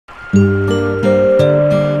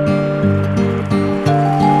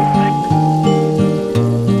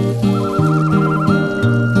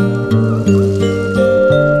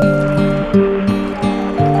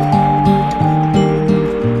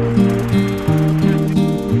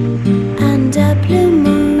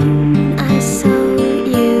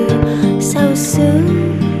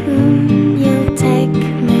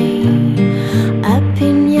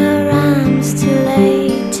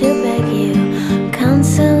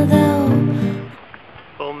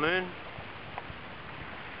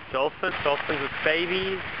dolphins with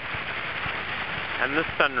babies, and the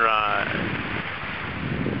sunrise.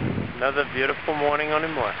 Another beautiful morning on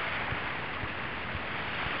Imoy.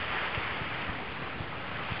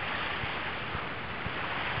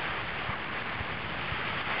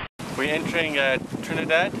 We're entering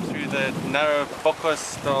Trinidad through the narrow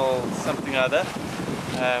Bocos or something other,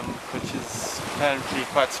 which is apparently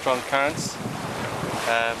quite strong currents,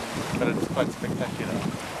 but it's quite spectacular.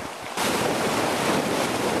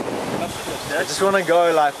 I just want to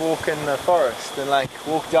go like walk in the forest and like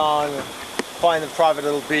walk down and find a private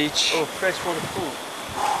little beach. Oh, freshwater pool.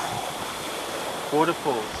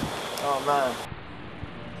 Waterfalls. Oh man.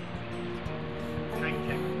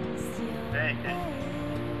 Drinking. Hey, hey.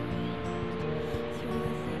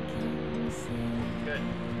 Good.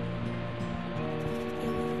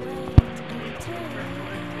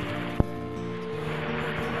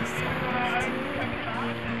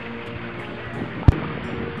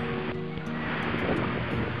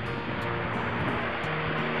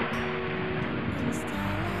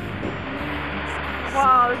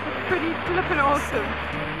 Wow, this is pretty flippin' awesome.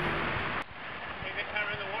 Take the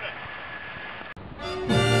camera in the water.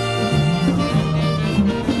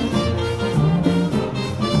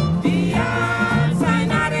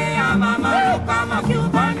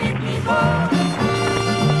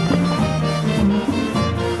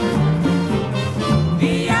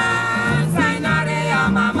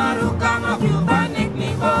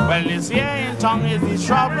 Well, this here in tongue is the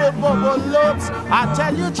trouble, bubble loops. I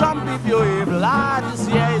tell you, jump if you're able. This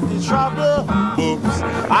here is the trouble. Oops.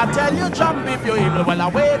 I tell you, jump if you're able. Well,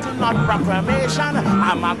 I'm waiting on proclamation.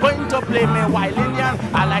 I'm going to play me wild Indian.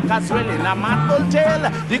 I like a swelling a mad bull tail.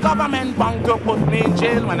 The government bound to put me in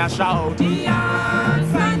jail when I shout.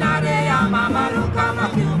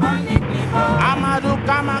 Amadou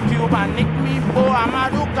Kama Cuba, Nick me po.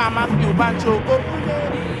 Amadou Kama Cuba, Choco.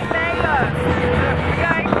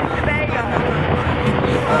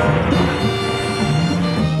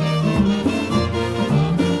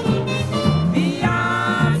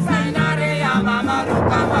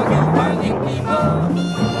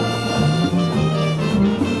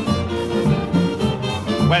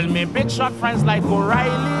 Well, me big shot friends like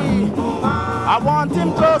O'Reilly, I want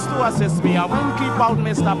him close to assist me. I won't keep out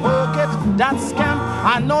Mr. Pocket, that scamp.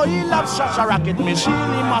 I know he loves such a racket. Me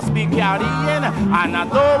shield he must be carrying, and I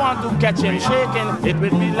don't want to catch him shaking. It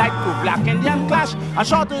will be like two black Indian clash. I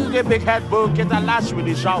shot to the big head bucket and lash with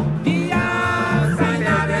the shout. Delicious.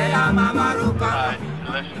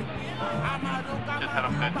 Just had a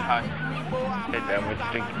good time. Sit down with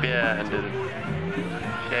drink beer under the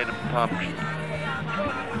shade of palm tree.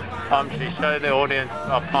 Palm tree. Show the audience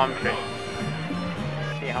our palm tree.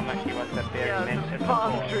 See how much he wants that beer. Yeah, mentioned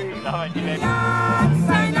palm before. tree. No,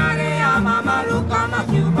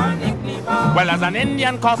 Well, as an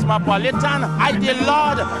Indian cosmopolitan, I dear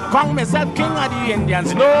Lord, call myself king of the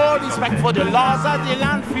Indians. No respect for the laws of the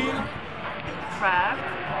land field. Crab.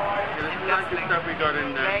 This is like the stuff we got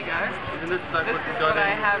in There you go. Isn't this like This what we is got what I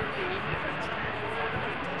in? have to eat.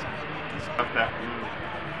 Okay.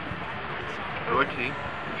 Rochi,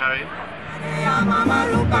 carry.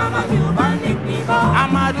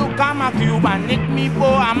 Amadou Kama Cuba, Nick me po.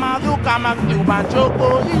 Amadou Kama Cuba, Choco.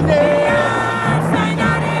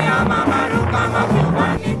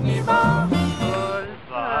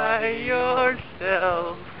 By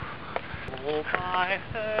yourself, all by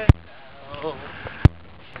herself.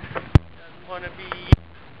 Doesn't want to be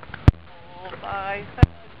all by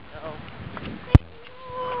herself.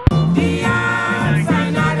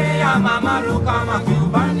 Mama, look, I'm a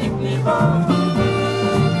Cuban, Nick me po.